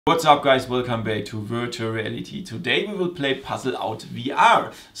What's up guys, welcome back to Virtual Reality. Today we will play Puzzle Out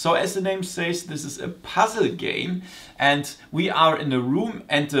VR. So as the name says, this is a puzzle game and we are in a room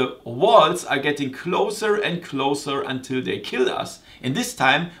and the walls are getting closer and closer until they kill us. In this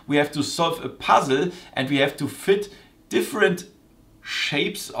time we have to solve a puzzle and we have to fit different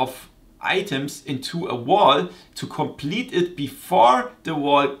shapes of items into a wall to complete it before the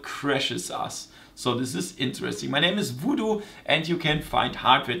wall crashes us. So this is interesting. My name is Voodoo and you can find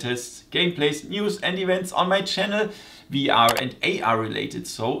hardware tests, gameplays, news and events on my channel, VR and AR related.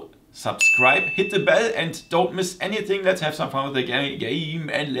 So subscribe, hit the bell and don't miss anything. Let's have some fun with the game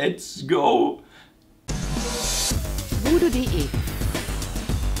and let's go! VoodooDE.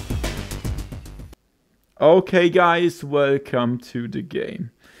 Okay guys, welcome to the game.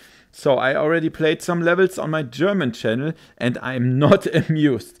 So I already played some levels on my German channel and I'm not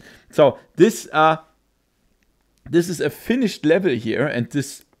amused. So this is a finished level here and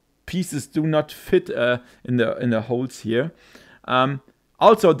these pieces do not fit in the holes here.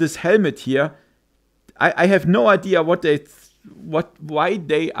 Also this helmet here, I have no idea why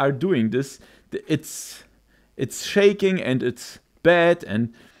they are doing this. It's shaking and it's bad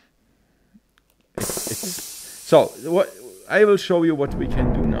and so what I will show you what we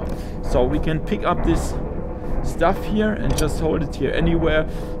can do now. So we can pick up this stuff here and just hold it here anywhere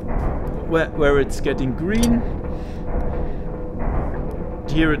where it's getting green.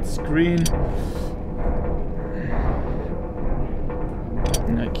 Here it's green.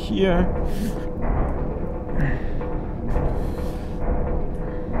 Like here.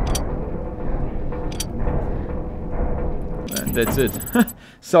 And that's it.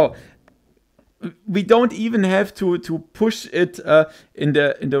 So we don't even have to push it in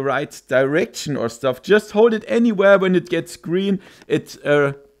the right direction or stuff. Just hold it anywhere. When it gets green, it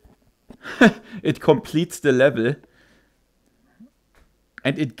it completes the level,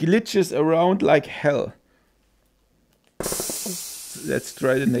 and it glitches around like hell. Let's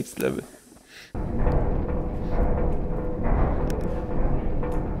try the next level.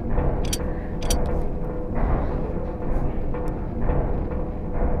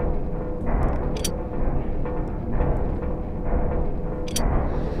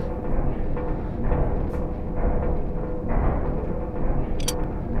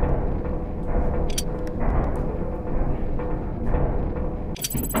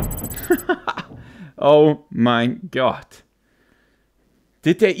 Oh my god.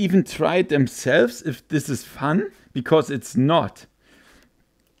 Did they even try it themselves if this is fun? Because it's not.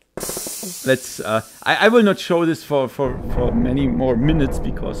 Let's I will not show this for many more minutes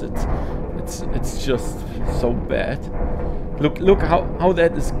because it's just so bad. Look how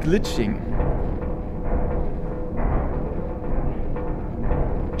that is glitching.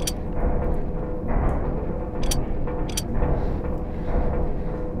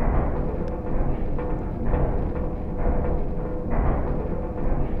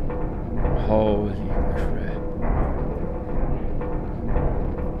 Holy crap.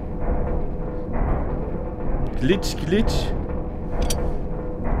 Glitch.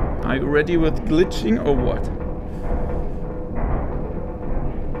 Are you ready with glitching or what?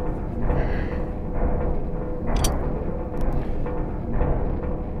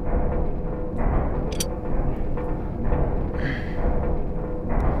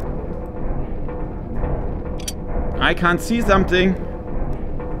 I can't see something.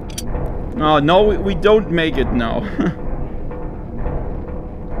 Oh, no, we don't make it now.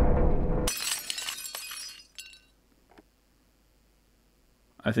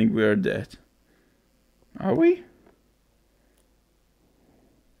 I think we're dead. Are we?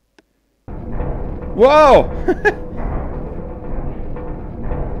 Whoa!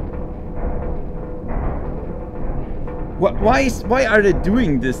 Why are they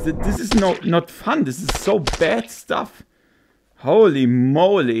doing this? This is not fun. This is so bad stuff. Holy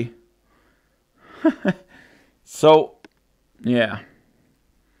moly. So, yeah.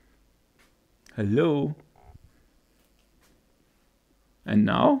 Hello. And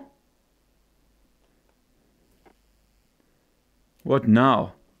now? What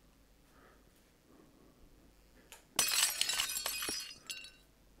now?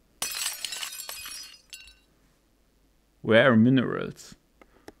 Where are minerals?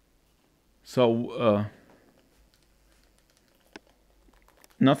 So,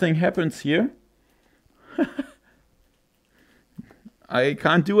 nothing happens here. I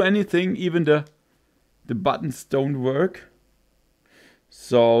can't do anything, even the buttons don't work.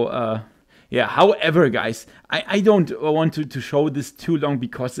 So yeah, however guys, I don't want to show this too long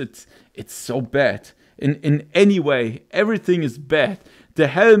because it's so bad. In any way, everything is bad. The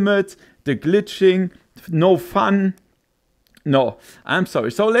helmet, the glitching, no fun. No, I'm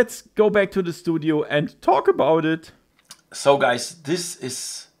sorry. So let's go back to the studio and talk about it. So guys, this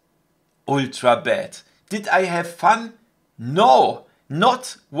is ultra bad. Did I have fun? No,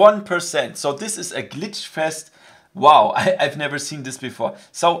 not 1%. So this is a glitch fest. Wow, I've never seen this before.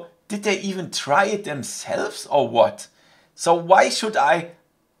 So did they even try it themselves or what? So why should I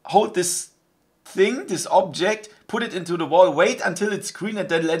hold this thing, this object, put it into the wall, wait until it's green and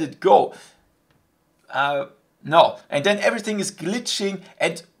then let it go? No, and then everything is glitching.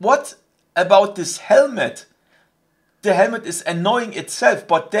 And what about this helmet? The helmet is annoying itself,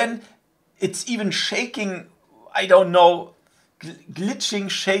 but then it's even shaking, I don't know, glitching,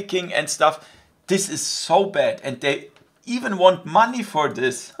 shaking and stuff. This is so bad, and they even want money for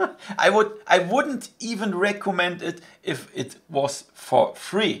this. I wouldn't even recommend it if it was for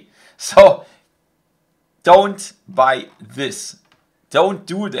free. So don't buy this. Don't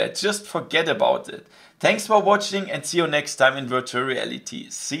do that. Just forget about it. Thanks for watching and see you next time in virtual reality.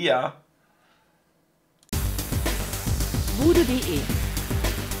 See ya. VoodooDE